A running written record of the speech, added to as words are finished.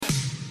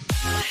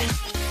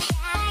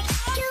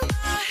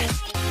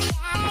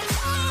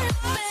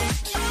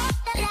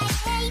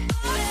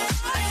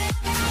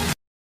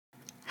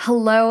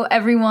Hello,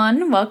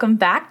 everyone. Welcome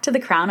back to The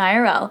Crown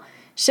IRL,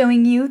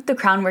 showing you the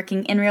crown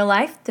working in real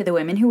life through the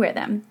women who wear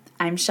them.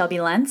 I'm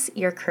Shelby Lentz,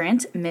 your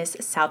current Miss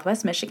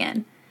Southwest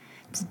Michigan.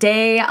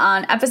 Today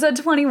on episode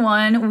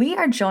 21, we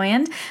are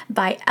joined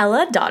by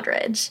Ella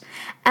Doddridge.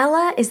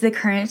 Ella is the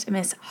current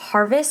Miss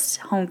Harvest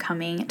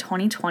Homecoming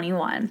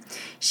 2021.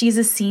 She's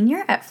a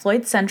senior at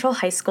Floyd Central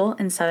High School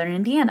in Southern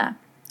Indiana.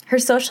 Her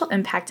social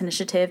impact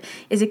initiative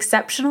is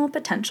Exceptional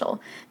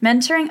Potential,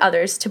 mentoring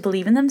others to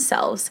believe in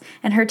themselves,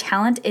 and her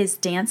talent is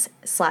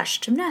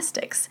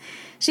dance/gymnastics.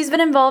 She's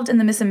been involved in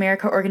the Miss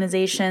America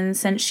organization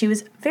since she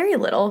was very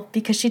little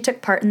because she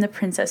took part in the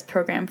Princess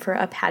program for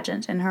a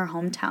pageant in her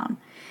hometown.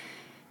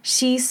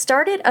 She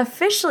started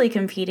officially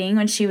competing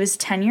when she was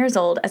 10 years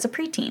old as a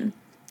preteen.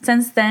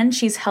 Since then,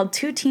 she's held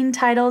 2 teen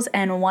titles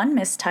and 1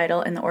 Miss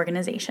title in the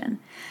organization.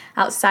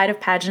 Outside of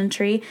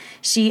pageantry,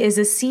 she is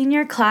the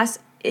senior class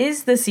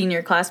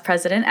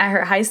president at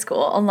her high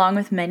school, along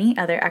with many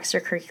other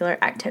extracurricular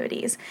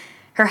activities.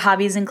 Her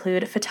hobbies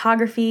include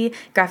photography,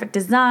 graphic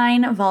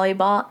design,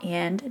 volleyball,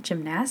 and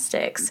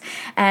gymnastics.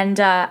 And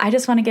I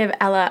just want to give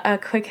Ella a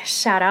quick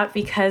shout out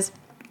because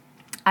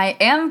I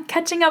am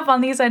catching up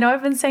on these. I know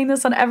I've been saying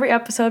this on every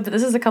episode, but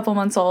this is a couple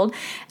months old.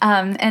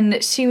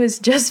 And she was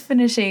just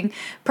finishing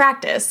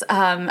practice.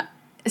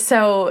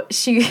 So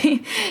she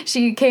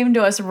came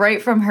to us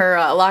right from her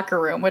locker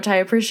room, which I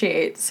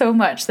appreciate so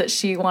much that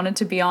she wanted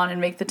to be on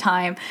and make the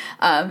time.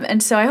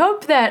 And so I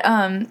hope that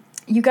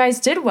you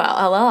guys did well.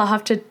 Ella, I'll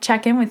have to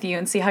check in with you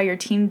and see how your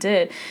team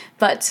did.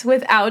 But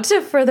without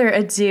further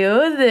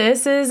ado,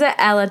 this is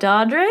Ella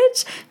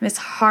Doddridge, Miss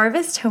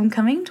Harvest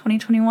Homecoming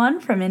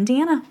 2021 from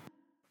Indiana.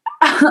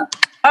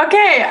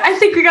 Okay, I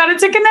think we got it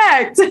to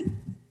connect.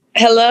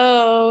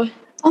 Hello.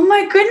 Oh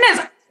my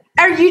goodness.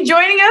 Are you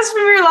joining us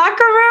from your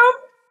locker room?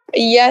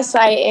 Yes,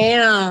 I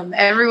am.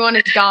 Everyone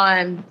is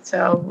gone,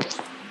 so.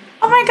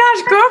 Oh my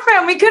gosh,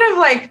 girlfriend, we could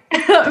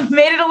have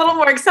made it a little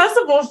more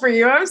accessible for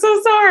you. I'm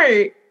so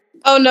sorry.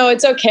 Oh no,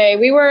 it's okay.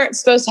 We weren't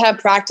supposed to have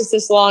practice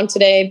this long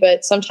today,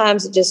 but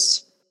sometimes it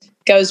just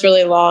goes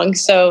really long,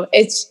 so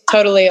it's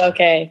totally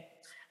okay.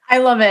 I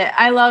love it.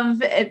 I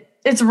love it.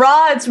 It's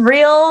raw. It's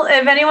real.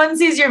 If anyone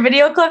sees your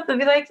video clip, they'll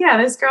be like, yeah,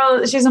 this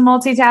girl, she's a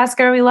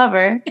multitasker. We love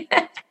her.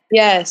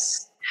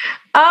 Yes.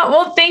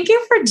 Well, thank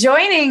you for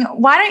joining.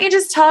 Why don't you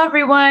just tell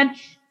everyone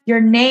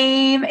your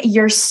name,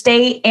 your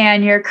state,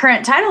 and your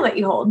current title that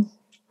you hold?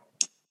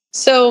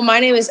 So my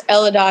name is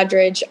Ella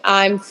Doddridge.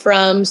 I'm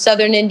from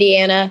Southern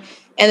Indiana,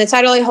 and the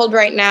title I hold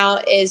right now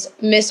is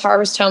Miss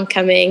Harvest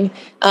Homecoming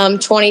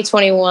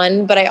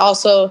 2021, but I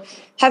also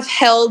have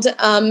held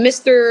Miss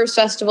Three Rivers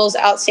Festival's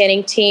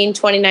Outstanding Teen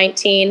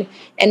 2019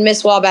 and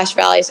Miss Wabash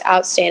Valley's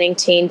Outstanding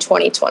Teen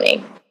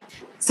 2020.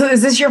 So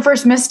is this your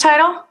first Miss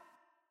title?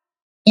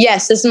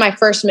 Yes, this is my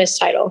first Miss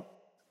title.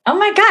 Oh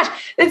my gosh.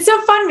 It's so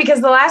fun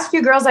because the last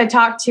few girls I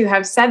talked to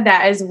have said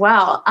that as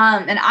well.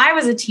 And I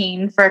was a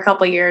teen for a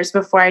couple years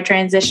before I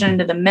transitioned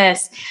into the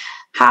Miss.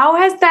 How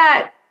has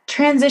that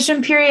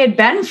transition period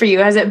been for you?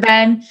 Has it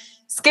been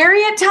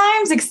scary at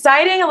times,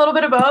 exciting, a little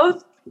bit of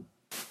both?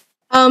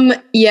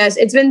 Yes,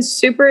 it's been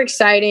super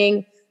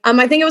exciting.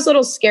 I think it was a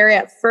little scary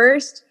at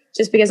first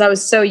just because I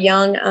was so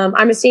young.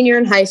 I'm a senior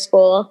in high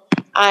school.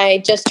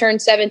 I just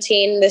turned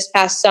 17 this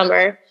past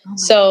summer.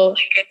 So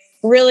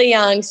really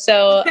young.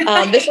 So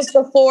this was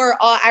before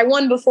I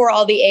won before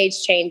all the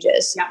age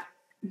changes. Yeah.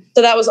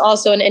 So that was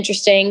also an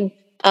interesting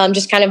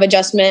just kind of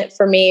adjustment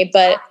for me.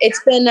 But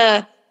it's been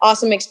an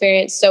awesome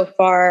experience so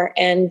far.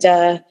 And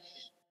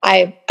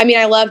I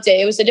loved it.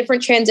 It was a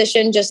different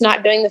transition, just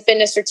not doing the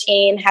fitness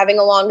routine, having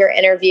a longer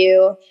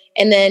interview,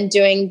 and then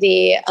doing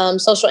the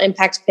social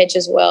impact pitch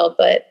as well.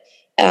 But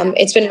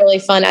it's been really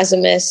fun as a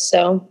Miss,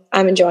 so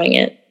I'm enjoying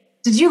it.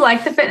 Did you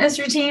like the fitness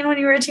routine when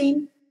you were a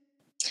teen?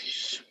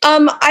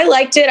 I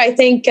liked it. I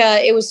think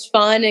it was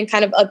fun and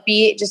kind of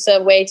upbeat, just a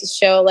way to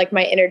show like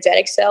my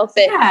energetic self.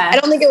 I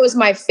don't think it was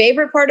my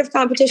favorite part of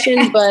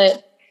competition,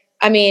 but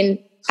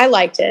I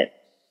liked it.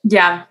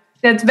 Yeah.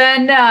 It's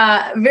been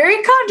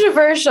very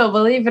controversial,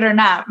 believe it or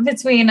not,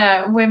 between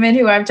women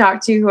who I've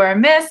talked to who are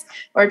Miss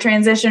or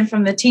transition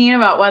from the teen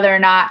about whether or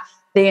not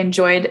they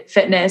enjoyed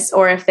fitness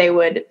or if they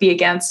would be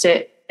against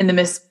it in the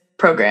Miss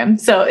program.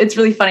 So it's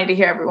really funny to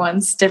hear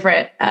everyone's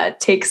different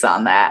takes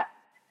on that.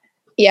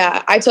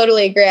 Yeah, I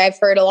totally agree. I've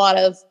heard a lot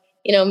of,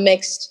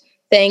 mixed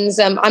things.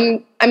 I'm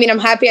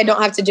happy I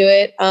don't have to do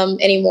it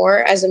anymore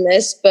as a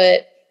Miss,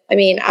 but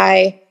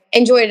I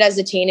enjoyed it as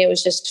a teen. It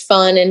was just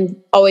fun and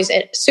always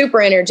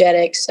super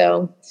energetic.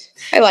 So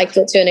I liked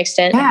it to an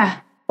extent. Yeah.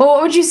 Well,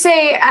 what would you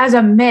say as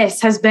a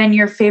Miss has been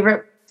your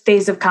favorite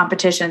phase of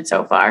competition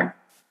so far?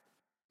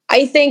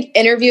 I think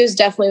interview has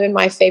definitely been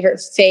my favorite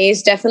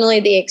phase.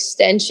 Definitely the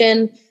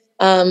extension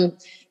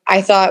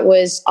I thought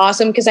was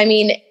awesome because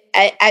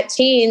at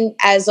teen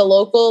as a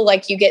local,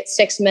 like you get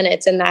 6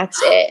 minutes and that's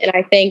it. And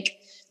I think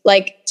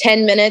like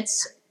 10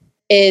 minutes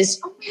is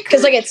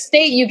because like at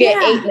state you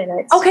get 8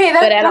 minutes. Okay,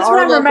 that's what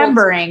I'm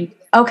remembering.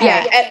 Okay.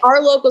 Yeah, at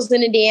our locals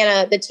in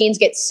Indiana, the teens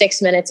get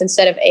 6 minutes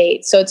instead of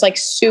 8. So it's like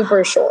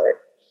super short.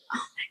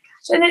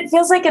 And it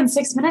feels like in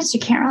 6 minutes, you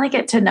can't really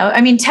get to know.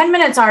 I mean, 10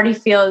 minutes already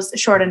feels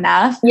short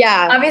enough.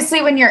 Yeah.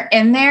 Obviously, when you're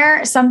in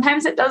there,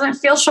 sometimes it doesn't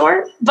feel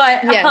short.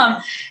 But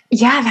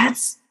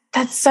that's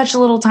such a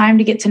little time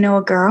to get to know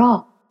a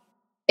girl.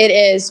 It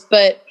is.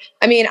 But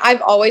I mean,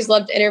 I've always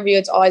loved interview.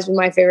 It's always been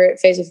my favorite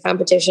phase of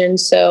competition.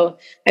 So,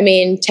 I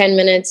mean, 10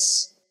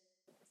 minutes.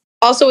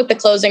 Also with the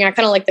closing, I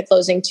kind of like the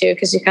closing too,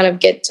 because you kind of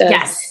get to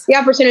the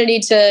opportunity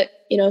to,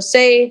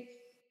 say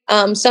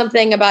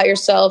something about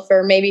yourself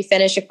or maybe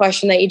finish a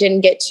question that you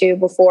didn't get to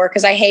before.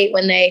 Because I hate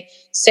when they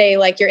say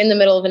like you're in the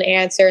middle of an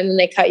answer and then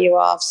they cut you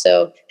off.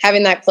 So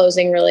having that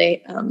closing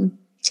really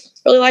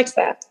likes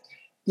that.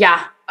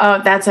 Yeah. Oh,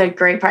 that's a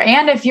great part.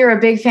 And if you're a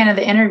big fan of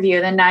the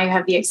interview, then now you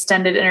have the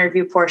extended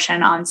interview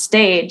portion on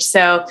stage.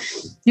 So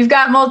you've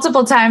got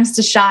multiple times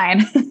to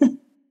shine.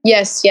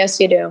 Yes,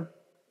 you do.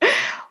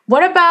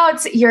 What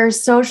about your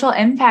social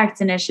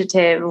impact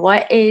initiative?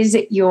 What is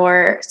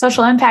your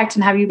social impact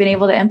and have you been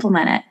able to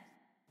implement it?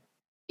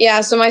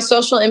 Yeah, so my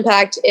social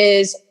impact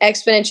is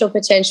exponential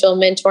potential,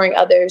 mentoring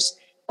others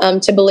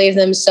to believe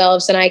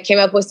themselves. And I came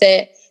up with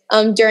it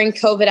during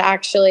COVID,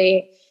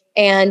 actually.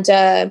 And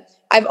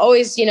I've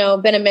always,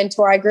 been a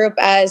mentor. I grew up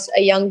as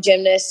a young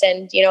gymnast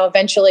and,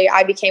 eventually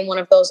I became one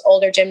of those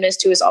older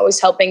gymnasts who was always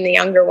helping the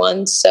younger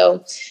ones.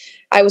 So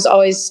I was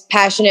always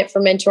passionate for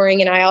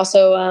mentoring, and I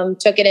also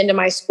took it into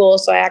my school.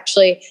 So I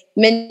actually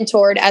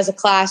mentored as a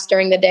class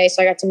during the day.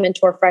 So I got to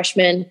mentor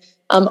freshmen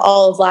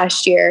all of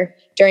last year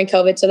during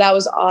COVID. So that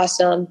was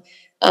awesome.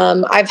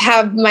 I've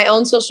had my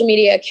own social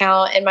media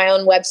account and my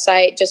own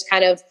website, just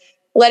kind of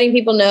letting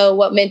people know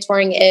what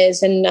mentoring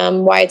is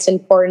and why it's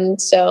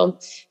important. So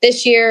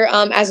this year,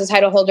 as a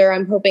title holder,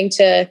 I'm hoping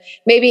to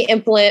maybe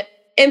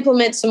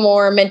implement some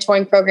more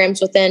mentoring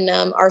programs within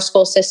our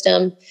school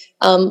system,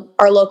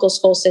 our local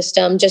school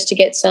system, just to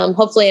get some,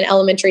 hopefully in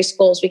elementary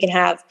schools, we can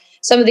have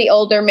some of the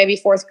older, maybe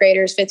fourth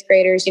graders, fifth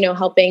graders,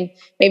 helping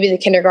maybe the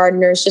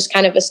kindergartners just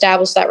kind of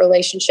establish that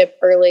relationship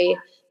early.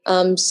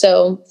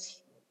 So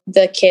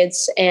the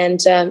kids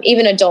and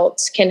even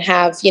adults can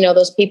have,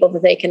 those people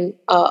that they can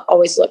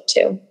always look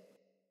to.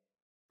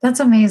 That's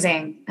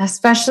amazing,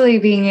 especially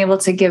being able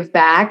to give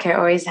back. It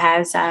always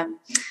has,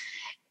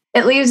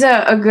 it leaves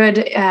a good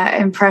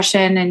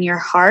impression in your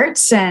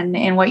hearts and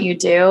in what you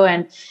do,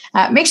 and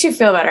makes you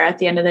feel better at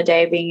the end of the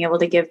day, being able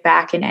to give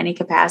back in any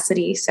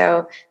capacity.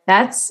 So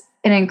that's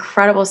an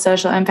incredible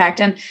social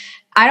impact. And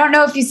I don't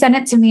know if you send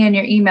it to me in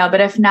your email,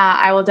 but if not,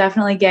 I will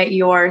definitely get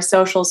your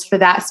socials for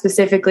that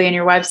specifically in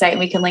your website. And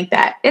we can link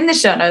that in the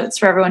show notes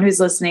for everyone who's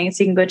listening.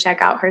 So you can go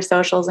check out her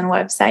socials and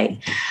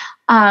website.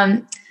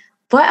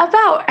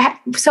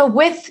 So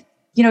with,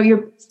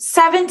 you're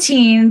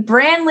 17,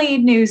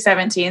 brandly new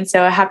 17.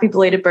 So a happy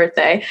belated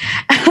birthday.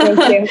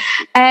 Thank you.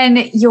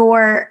 And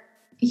you're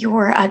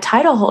a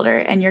title holder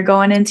and you're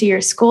going into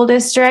your school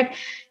district.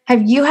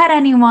 Have you had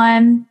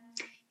anyone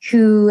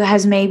who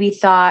has maybe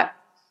thought,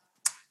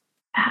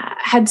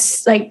 had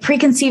like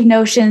preconceived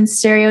notions,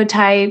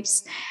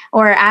 stereotypes,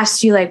 or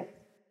asked you like,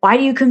 why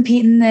do you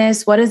compete in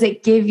this? What does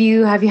it give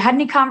you? Have you had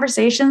any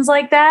conversations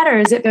like that, or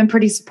has it been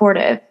pretty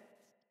supportive?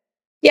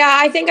 Yeah,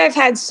 I think I've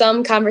had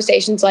some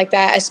conversations like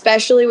that,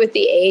 especially with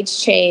the age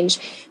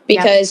change,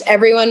 because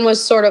everyone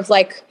was sort of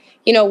like,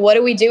 what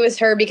do we do with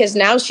her? Because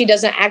now she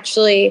doesn't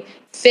actually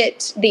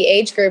fit the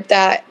age group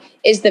that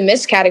is the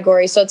Miss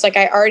category. So it's like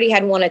I already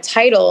had won a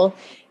title,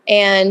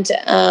 and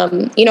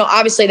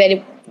obviously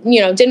they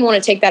didn't want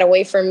to take that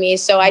away from me.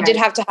 So I did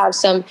have to have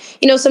some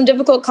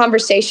difficult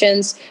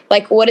conversations,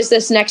 like what is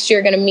this next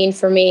year going to mean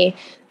for me,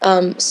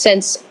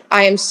 since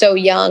I am so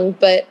young.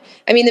 But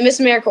I mean, the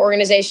Miss America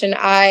organization,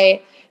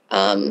 I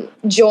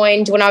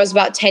joined when I was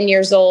about 10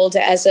 years old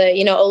as a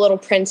little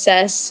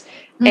princess.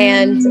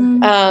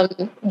 And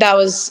that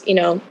was,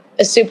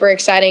 a super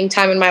exciting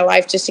time in my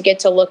life just to get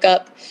to look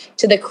up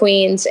to the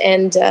queens.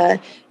 And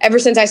ever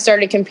since I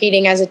started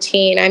competing as a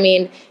teen, I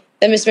mean,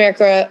 the Miss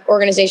America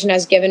organization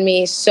has given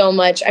me so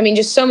much. I mean,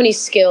 just so many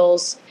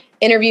skills,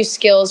 interview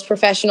skills,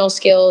 professional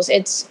skills.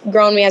 It's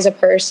grown me as a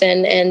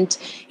person. And,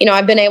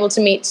 I've been able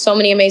to meet so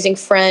many amazing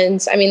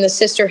friends. I mean, the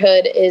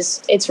sisterhood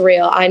it's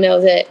real. I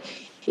know that,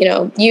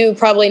 you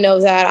probably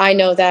know that. I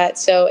know that.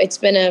 So it's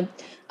been an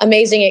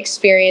amazing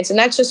experience. And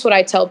that's just what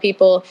I tell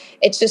people.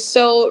 It's just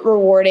so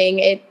rewarding.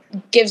 It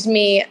gives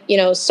me,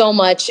 so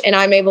much. And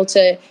I'm able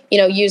to,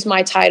 use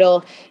my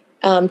title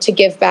to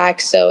give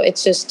back. So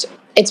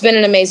it's been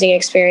an amazing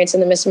experience in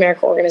the Miss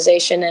America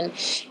organization. And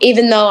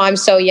even though I'm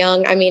so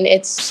young, I mean,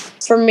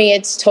 for me,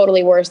 it's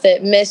totally worth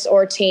it. Miss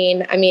or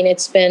teen. I mean,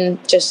 it's been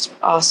just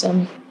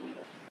awesome.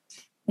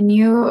 And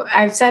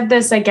I've said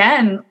this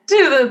again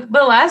to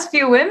the last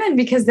few women,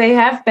 because they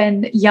have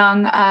been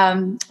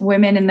young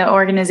women in the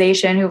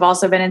organization who've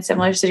also been in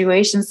similar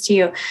situations to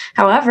you.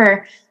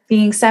 However,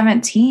 being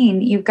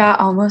 17, you've got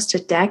almost a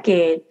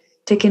decade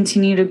to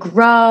continue to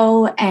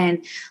grow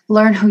and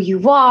learn who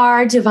you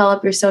are,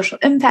 develop your social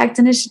impact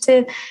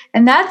initiative.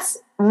 And that's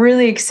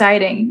really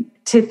exciting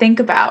to think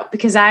about,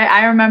 because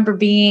I remember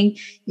being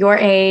your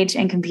age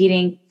and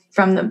competing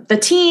from the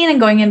teen and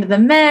going into the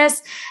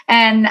Miss,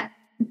 and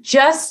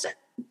just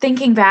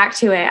thinking back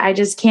to it, I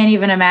just can't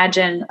even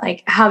imagine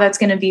like how that's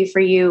going to be for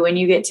you when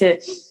you get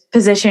to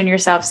position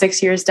yourself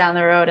 6 years down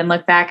the road and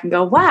look back and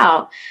go,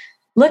 wow,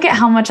 look at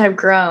how much I've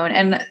grown.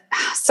 And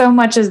so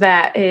much of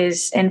that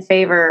is in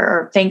favor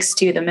or thanks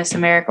to the Miss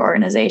America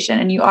organization.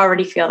 And you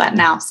already feel that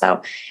now.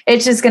 So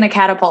it's just going to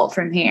catapult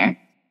from here.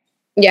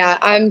 Yeah,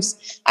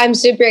 I'm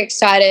super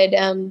excited.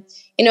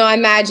 I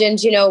imagined,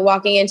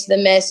 walking into the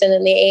Miss and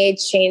then the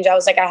age change. I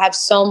was like, I have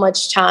so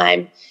much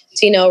time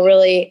to,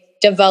 really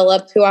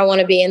develop who I want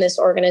to be in this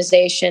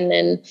organization.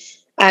 And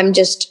I'm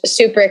just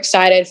super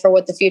excited for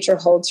what the future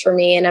holds for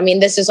me. And I mean,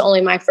 this is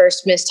only my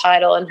first Miss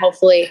title, and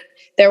hopefully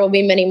there will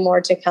be many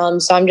more to come.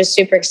 So I'm just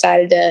super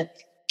excited to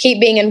keep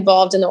being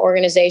involved in the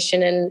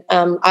organization and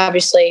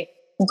obviously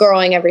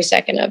growing every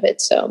second of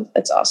it. So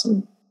that's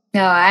awesome.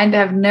 No, I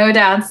have no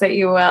doubts that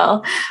you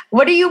will.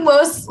 What are you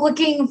most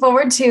looking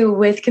forward to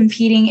with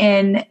competing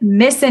in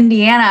Miss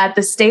Indiana at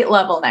the state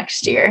level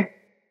next year?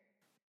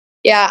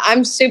 Yeah,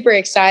 I'm super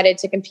excited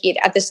to compete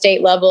at the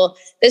state level.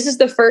 This is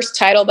the first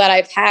title that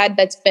I've had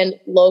that's been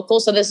local.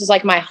 So this is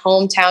like my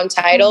hometown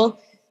title.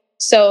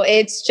 So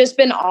it's just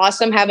been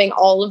awesome having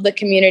all of the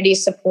community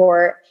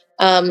support.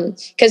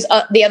 Because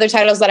the other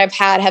titles that I've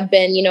had have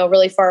been,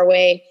 really far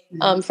away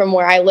from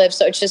where I live.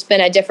 So it's just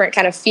been a different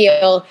kind of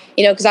feel,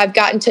 because I've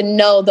gotten to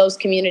know those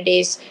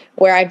communities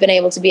where I've been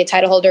able to be a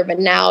title holder, but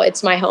now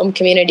it's my home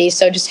community.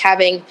 So just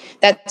having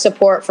that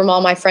support from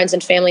all my friends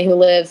and family who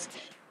live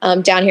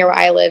down here where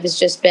I live has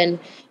just been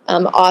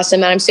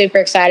awesome. And I'm super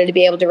excited to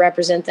be able to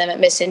represent them at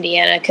Miss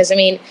Indiana. Because,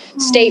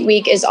 state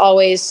week is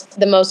always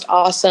the most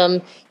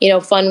awesome,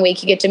 fun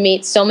week. You get to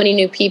meet so many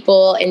new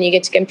people and you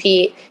get to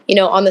compete,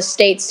 on the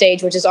state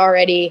stage, which is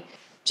already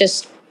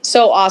just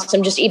so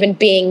awesome, just even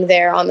being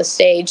there on the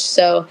stage.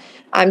 So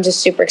I'm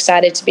just super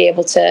excited to be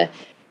able to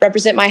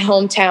represent my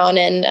hometown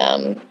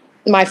and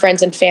my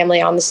friends and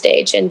family on the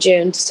stage in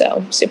June.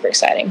 So super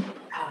exciting.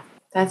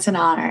 That's an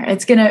honor.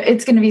 It's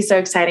gonna be so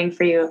exciting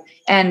for you.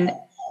 And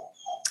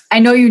I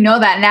know you know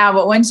that now,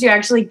 but once you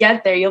actually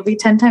get there, you'll be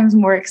 10 times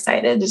more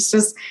excited. It's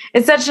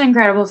such an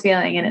incredible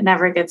feeling, and it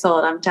never gets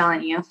old. I'm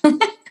telling you.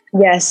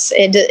 Yes,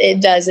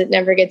 it does. It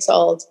never gets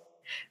old.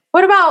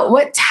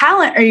 What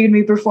talent are you going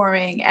to be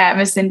performing at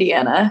Miss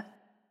Indiana?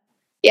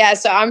 Yeah,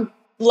 so I'm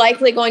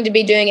likely going to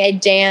be doing a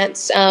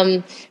dance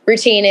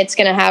routine. It's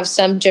going to have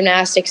some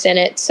gymnastics in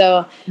it.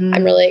 So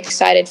I'm really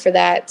excited for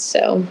that.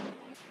 So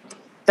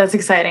that's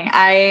exciting.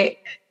 I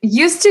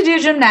used to do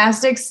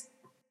gymnastics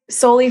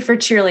solely for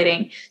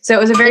cheerleading. So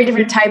it was a very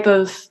different type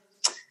of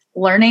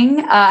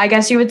learning, I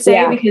guess you would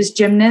say, because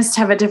gymnasts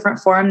have a different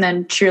form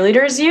than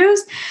cheerleaders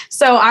use.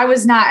 So I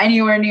was not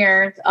anywhere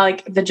near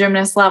like the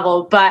gymnast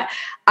level, but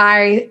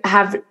I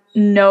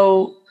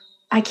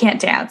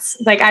can't dance.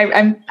 Like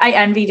I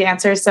envy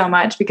dancers so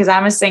much because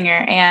I'm a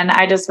singer and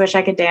I just wish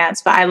I could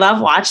dance, but I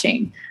love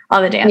watching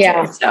all the dancers.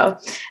 Yeah. So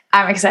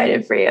I'm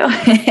excited for you.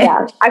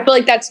 Yeah. I feel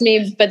like that's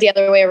me, but the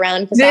other way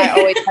around, because I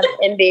always have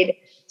envied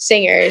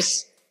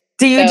singers.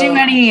 Do you do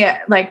any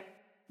like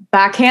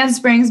back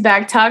handsprings,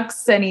 back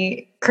tucks,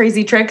 any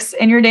crazy tricks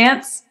in your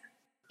dance?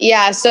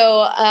 Yeah.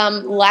 So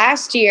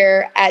last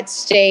year at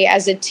state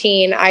as a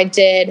teen, I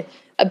did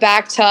a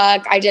back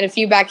tuck. I did a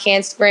few back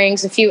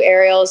handsprings, a few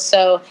aerials.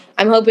 So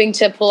I'm hoping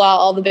to pull out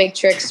all the big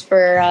tricks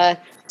for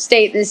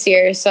state this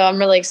year. So I'm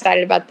really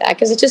excited about that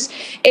because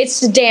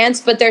it's dance,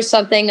 but there's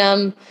something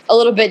a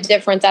little bit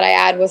different that I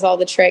add with all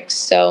the tricks.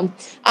 So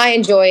I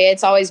enjoy it.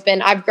 It's always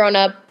been, I've grown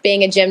up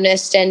being a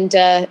gymnast, and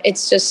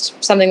it's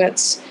just something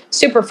that's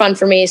super fun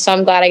for me. So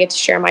I'm glad I get to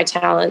share my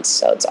talents.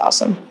 So it's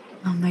awesome.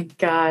 Oh my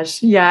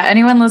gosh. Yeah.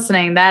 Anyone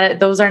listening,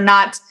 those are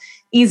not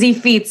easy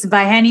feats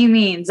by any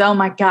means. Oh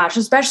my gosh.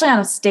 Especially on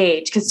a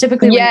stage. Because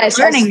typically when you're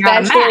learning,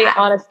 you're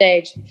on a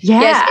stage.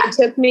 Yeah. Yes.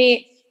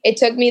 It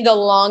took me the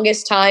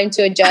longest time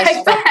to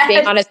adjust from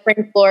being on a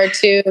spring floor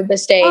to the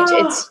stage.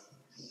 Oh.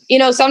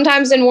 It's,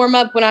 sometimes in warm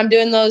up when I'm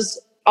doing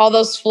all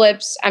those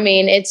flips,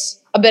 it's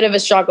a bit of a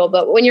struggle,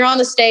 but when you're on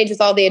the stage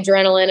with all the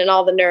adrenaline and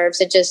all the nerves,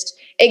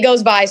 it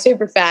goes by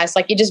super fast.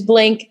 Like you just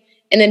blink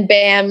and then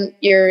bam,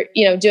 you're,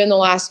 doing the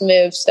last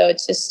move. So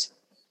it's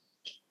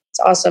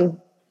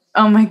awesome.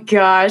 Oh my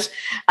gosh.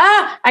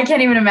 I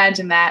can't even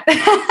imagine that,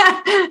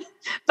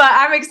 but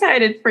I'm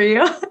excited for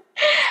you.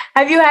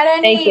 Have you had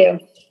any? Thank you.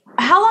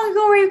 How long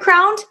ago were you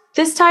crowned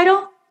this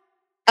title?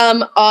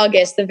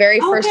 August, the very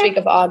first week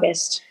of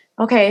August.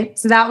 Okay.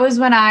 So that was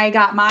when I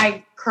got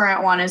my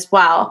current one as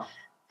well.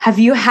 Have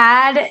you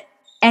had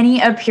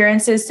any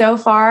appearances so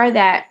far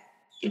that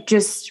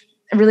just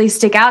really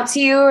stick out to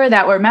you or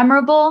that were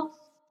memorable?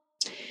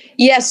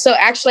 Yes. So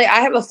actually I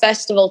have a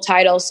festival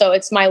title. So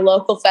it's my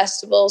local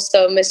festival.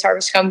 So Miss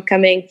Harvest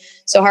Homecoming.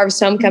 So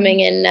Harvest Homecoming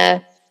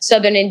in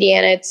Southern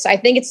Indiana. I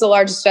think it's the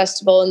largest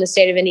festival in the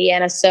state of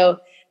Indiana. So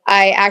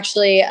I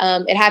actually,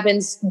 it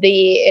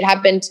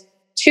happened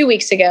 2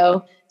 weeks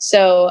ago.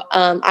 So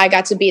I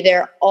got to be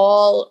there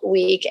all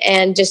week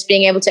and just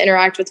being able to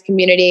interact with the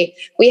community.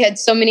 We had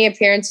so many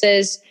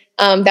appearances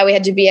that we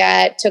had to be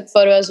at, took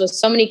photos with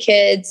so many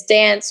kids,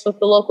 danced with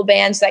the local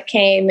bands that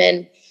came.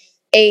 And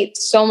ate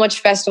so much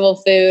festival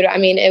food. I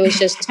mean, it was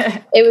just,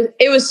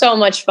 it was so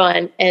much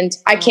fun. And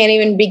I can't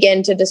even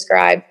begin to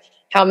describe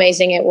how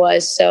amazing it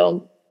was.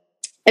 So,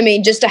 I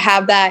mean, just to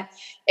have that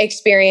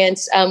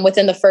experience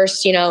within the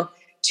first,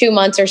 2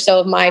 months or so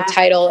of my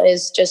title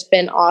has just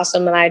been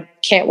awesome. And I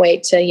can't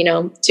wait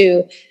to,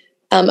 do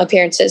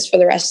appearances for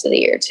the rest of the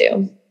year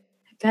too.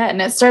 Good.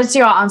 And it starts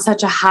you out on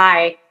such a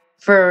high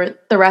for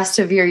the rest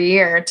of your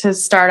year to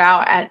start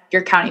out at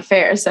your county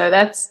fair. So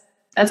that's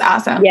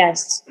awesome.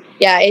 Yes.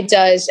 Yeah, it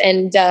does.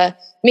 And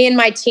me and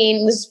my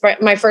teen, this is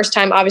my first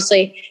time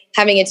obviously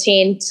having a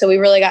teen. So we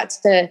really got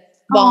to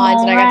bond,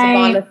 and I got to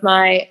bond with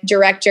my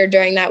director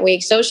during that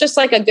week. So it's just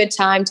like a good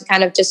time to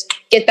kind of just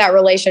get that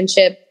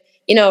relationship,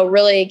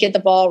 really get the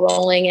ball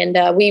rolling.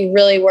 And we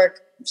really work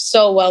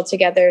so well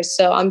together.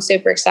 So I'm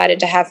super excited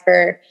to have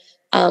her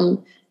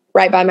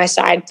right by my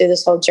side through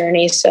this whole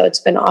journey. So it's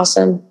been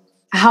awesome.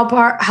 How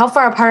far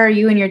apart are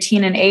you and your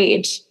teen in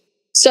age?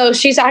 So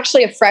she's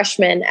actually a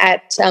freshman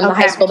at the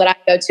high school that I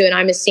go to, and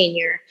I'm a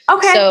senior.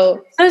 Okay.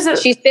 So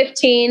she's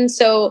 15.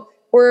 So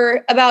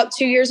we're about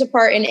 2 years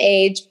apart in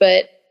age,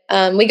 but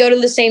we go to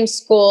the same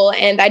school,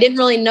 and I didn't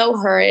really know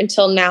her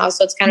until now.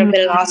 So it's kind of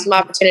been an awesome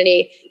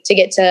opportunity to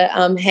get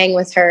to hang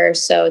with her.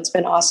 So it's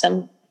been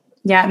awesome.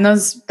 Yeah. And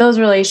those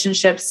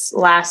relationships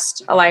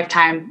last a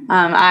lifetime.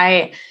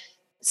 I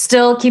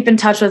still keep in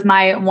touch with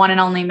my one and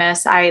only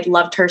miss. I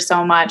loved her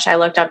so much. I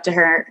looked up to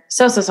her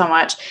so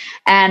much.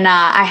 And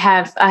I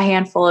have a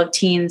handful of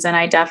teens, and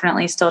I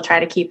definitely still try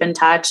to keep in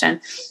touch.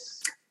 And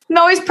I'm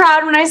always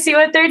proud when I see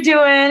what they're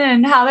doing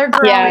and how they're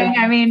growing. Yeah.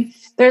 I mean,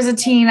 there's a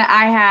teen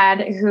I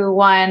had who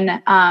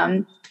won,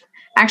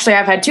 actually,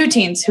 I've had two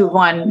teens who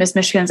won Miss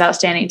Michigan's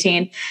Outstanding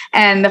Teen.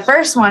 And the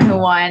first one who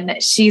won,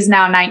 she's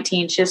now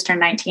 19. She just turned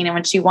 19. And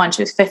when she won,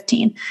 she was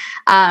 15.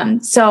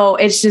 So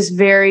it's just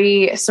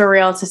very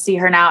surreal to see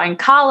her now in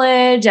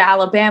college at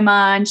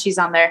Alabama. And she's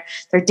on their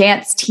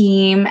dance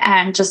team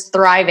and just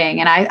thriving.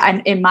 And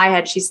I in my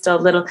head, she's still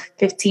a little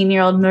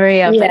 15-year-old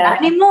Maria, but not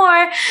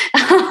anymore.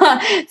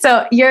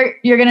 So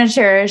you're going to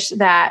cherish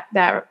that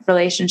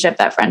relationship,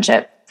 that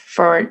friendship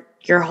for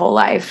your whole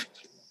life.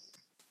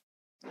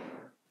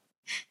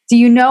 Do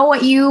you know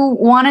what you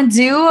want to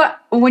do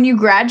when you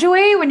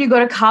graduate, when you go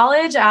to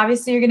college?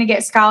 Obviously, you're going to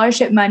get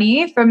scholarship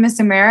money from Miss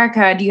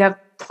America. Do you have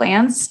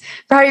plans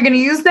for how you're going to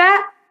use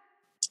that?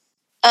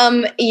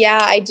 Yeah,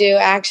 I do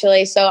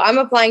actually. So I'm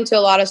applying to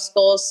a lot of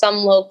schools, some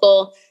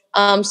local,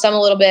 some a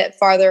little bit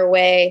farther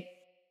away.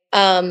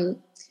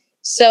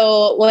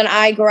 So when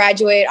I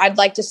graduate, I'd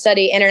like to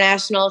study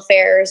international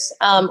affairs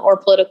or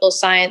political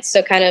science.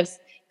 So kind of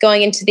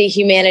going into the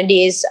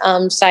humanities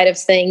side of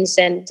things.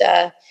 And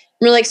I'm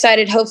really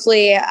excited.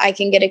 Hopefully I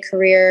can get a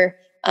career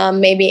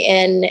maybe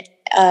in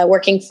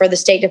working for the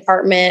State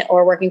Department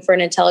or working for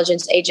an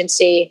intelligence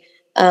agency.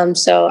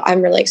 So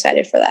I'm really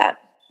excited for that.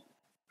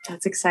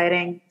 That's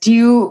exciting. Do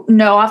you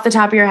know off the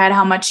top of your head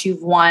how much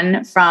you've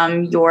won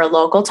from your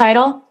local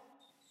title?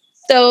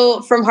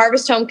 So from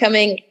Harvest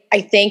Homecoming,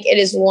 I think it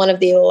is one of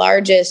the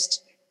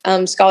largest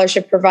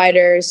scholarship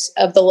providers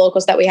of the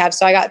locals that we have.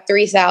 So I got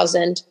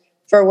 $3,000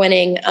 for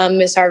winning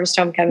Miss Harvest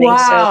Homecoming.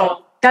 Wow,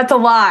 so, that's a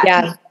lot.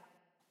 Yeah,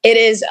 it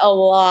is a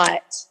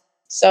lot.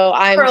 So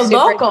I'm super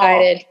local.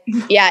 Excited.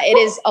 Yeah, it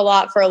is a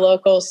lot for a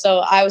local. So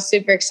I was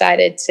super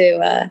excited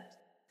to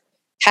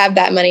have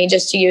that money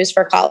just to use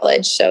for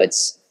college. So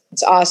it's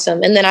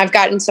awesome. And then I've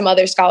gotten some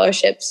other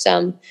scholarships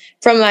from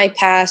my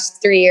past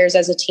 3 years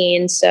as a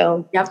teen.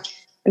 So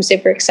I'm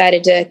super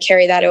excited to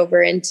carry that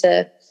over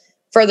into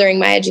furthering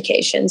my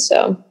education.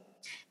 So,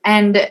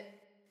 and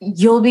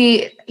will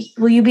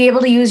you be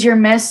able to use your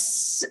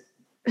Miss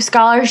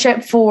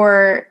scholarship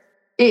for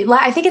it?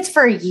 I think it's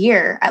for a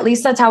year. At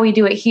least that's how we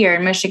do it here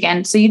in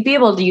Michigan. So you'd be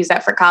able to use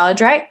that for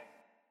college, right?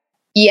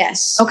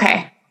 Yes.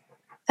 Okay.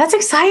 That's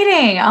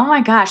exciting. Oh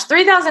my gosh.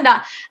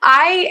 $3,000.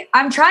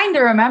 I'm trying to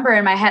remember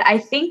in my head. I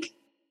think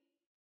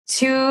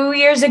 2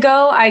 years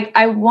ago,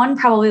 I won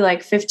probably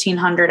like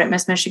 $1,500 at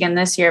Miss Michigan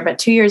this year, but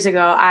 2 years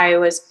ago I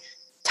was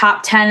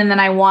top 10 and then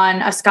I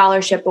won a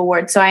scholarship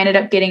award. So I ended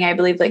up getting, I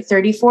believe, like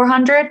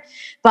 $3,400,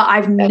 but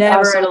I've never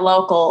awesome.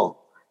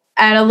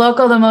 At a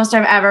local, the most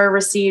I've ever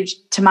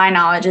received to my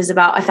knowledge is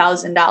about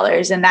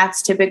 $1,000. And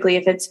that's typically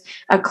if it's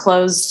a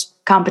closed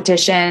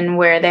competition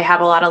where they have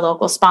a lot of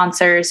local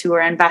sponsors who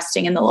are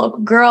investing in the local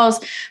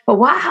girls. But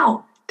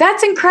wow,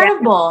 that's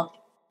incredible. Yeah.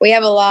 We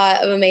have a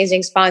lot of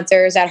amazing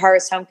sponsors at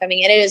Harvest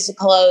Homecoming, and it is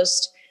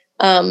closed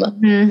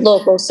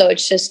local. So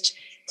it's just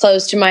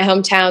close to my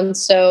hometown.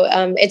 So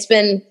it's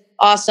been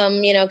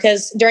awesome,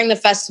 because during the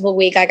festival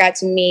week, I got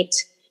to meet,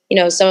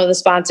 some of the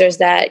sponsors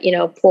that,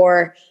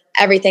 pour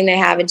everything they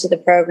have into the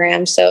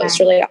program. So it's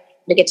really awesome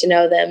to get to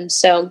know them.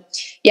 So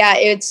yeah,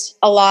 it's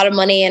a lot of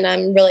money, and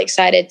I'm really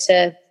excited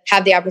to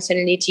have the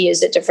opportunity to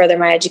use it to further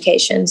my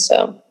education.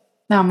 So.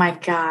 Oh my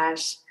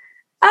gosh.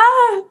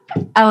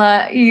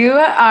 Ella, you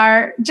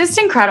are just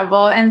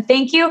incredible. And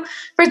thank you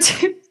for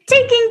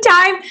taking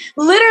time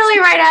literally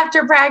right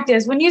after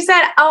practice. When you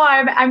said, oh,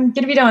 I'm going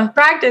to be done with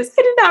practice,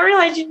 I did not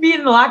realize you'd be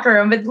in the locker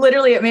room, but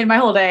literally it made my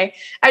whole day.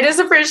 I just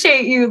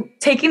appreciate you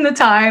taking the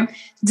time,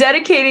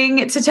 dedicating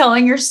it to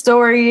telling your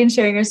story and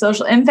sharing your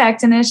social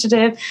impact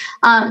initiative.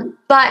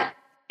 But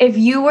if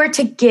you were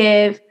to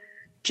give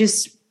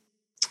just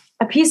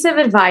a piece of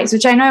advice,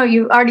 which I know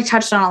you already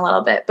touched on a little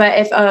bit, but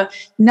if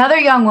another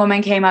young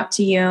woman came up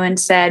to you and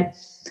said,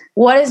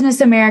 what does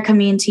Miss America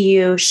mean to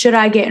you? Should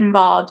I get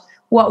involved?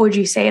 What would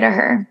you say to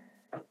her?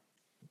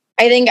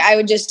 I think I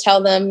would just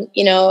tell them,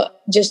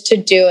 just to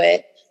do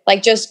it.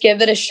 Like, just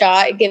give it a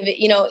shot. Give it,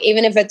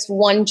 even if it's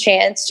one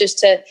chance just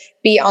to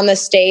be on the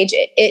stage,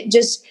 it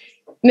just,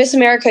 Miss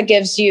America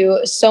gives you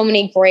so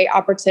many great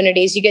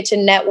opportunities. You get to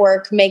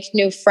network, make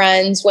new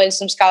friends, win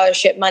some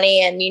scholarship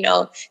money, and,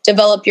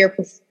 develop your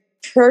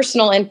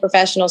personal and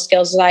professional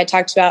skills, as I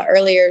talked about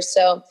earlier.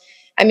 So,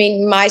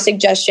 my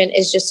suggestion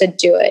is just to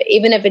do it.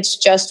 Even if it's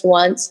just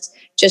once,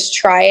 just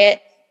try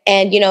it.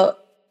 And,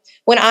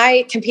 when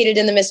I competed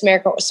in the Miss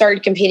America,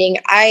 started competing,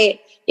 I,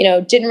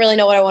 didn't really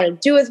know what I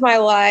wanted to do with my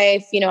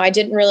life. I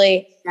didn't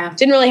really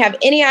have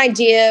any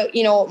idea,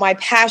 what my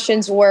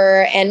passions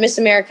were. And Miss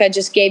America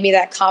just gave me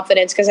that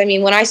confidence. Because,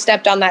 when I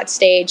stepped on that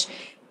stage,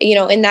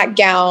 in that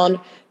gown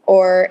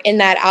or in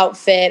that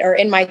outfit or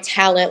in my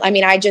talent,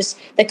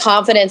 the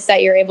confidence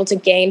that you're able to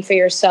gain for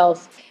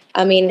yourself,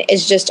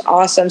 is just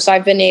awesome. So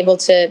I've been able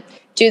to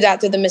do that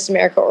through the Miss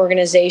America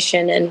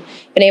organization and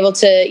been able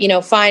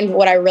to, find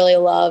what I really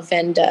love.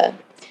 And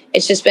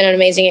it's just been an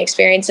amazing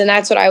experience. And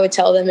that's what I would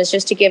tell them, is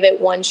just to give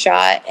it one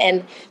shot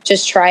and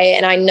just try it.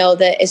 And I know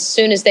that as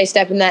soon as they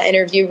step in that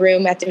interview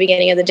room at the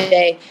beginning of the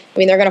day,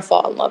 they're going to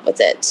fall in love with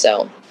it.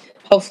 So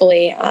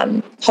hopefully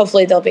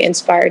they'll be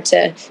inspired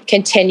to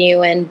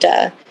continue and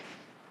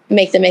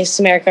make the Miss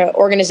America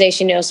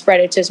organization, spread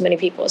it to as many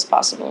people as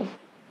possible.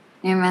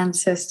 Amen,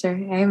 sister.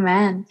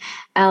 Amen.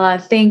 Ella,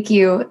 thank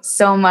you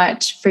so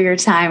much for your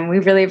time. We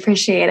really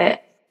appreciate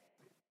it.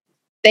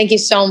 Thank you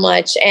so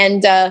much.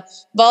 And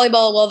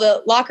volleyball, well,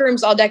 the locker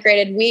room's all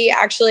decorated. We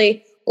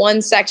actually won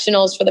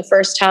sectionals for the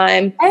first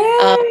time.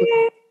 I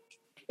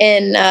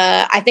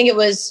think it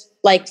was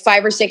like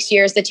 5 or 6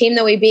 years. The team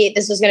that we beat,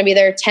 this was going to be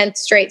their 10th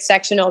straight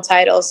sectional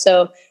title.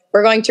 So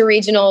we're going to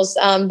regionals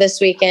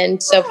this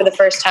weekend. So for the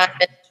first time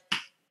in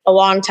a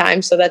long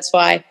time. So that's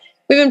why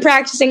we've been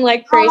practicing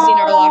like crazy. And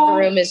our locker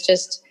room is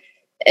just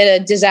a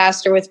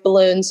disaster with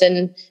balloons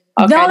and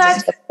all kinds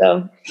of stuff.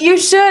 So you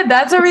should.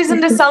 That's a reason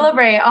to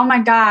celebrate. Oh my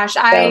gosh.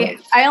 I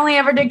only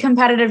ever did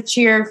competitive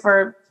cheer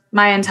for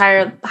my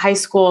entire high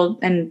school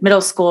and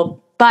middle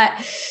school. But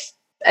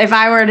if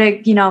I were to,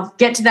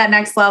 get to that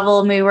next level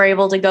and we were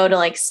able to go to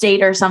like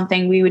state or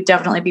something, we would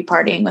definitely be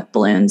partying with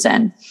balloons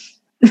and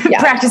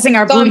practicing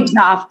our booty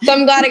top. So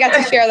I'm glad I got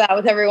to share that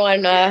with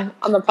everyone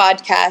on the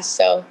podcast.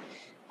 So,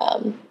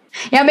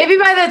 maybe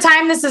by the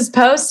time this is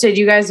posted,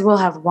 you guys will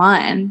have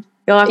won.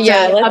 You'll have to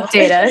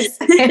update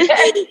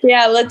us.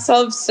 Yeah, let's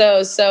hope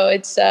so. So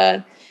it's,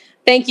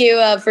 thank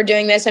you for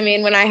doing this.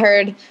 When I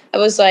heard, I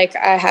was like,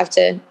 I have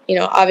to,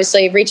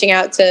 obviously reaching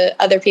out to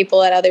other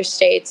people at other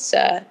states,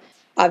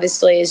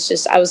 obviously is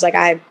just, I was like,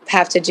 I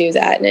have to do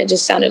that. And it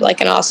just sounded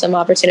like an awesome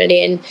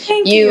opportunity. And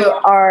you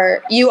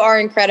are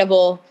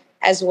incredible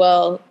as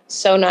well.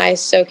 So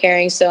nice, so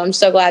caring. So I'm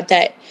so glad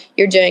that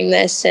you're doing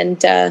this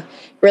and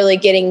really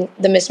getting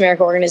the Miss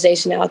America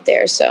organization out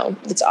there. So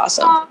it's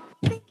awesome.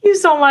 Thank you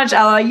so much,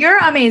 Ella. You're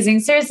amazing.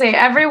 Seriously,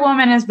 every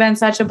woman has been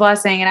such a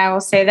blessing. And I will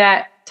say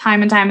that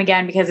time and time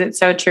again because it's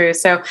so true.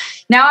 So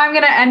now I'm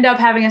going to end up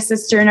having a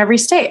sister in every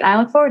state. I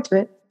look forward to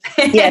it.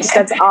 Yes,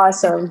 that's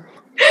awesome.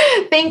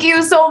 Thank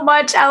you so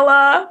much,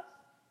 Ella.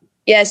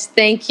 Yes,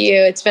 thank you.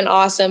 It's been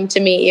awesome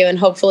to meet you. And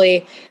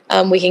hopefully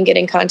we can get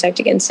in contact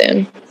again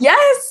soon.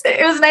 Yes,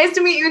 it was nice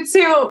to meet you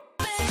too.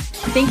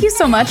 Thank you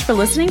so much for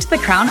listening to The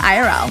Crown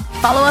IRL.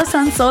 Follow us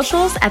on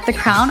socials at The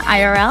Crown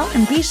IRL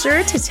and be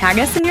sure to tag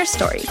us in your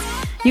stories.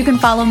 You can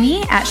follow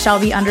me at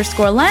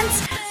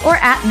Shelby_Lentz or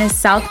at Miss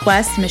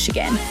Southwest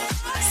Michigan.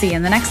 See you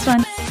in the next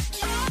one.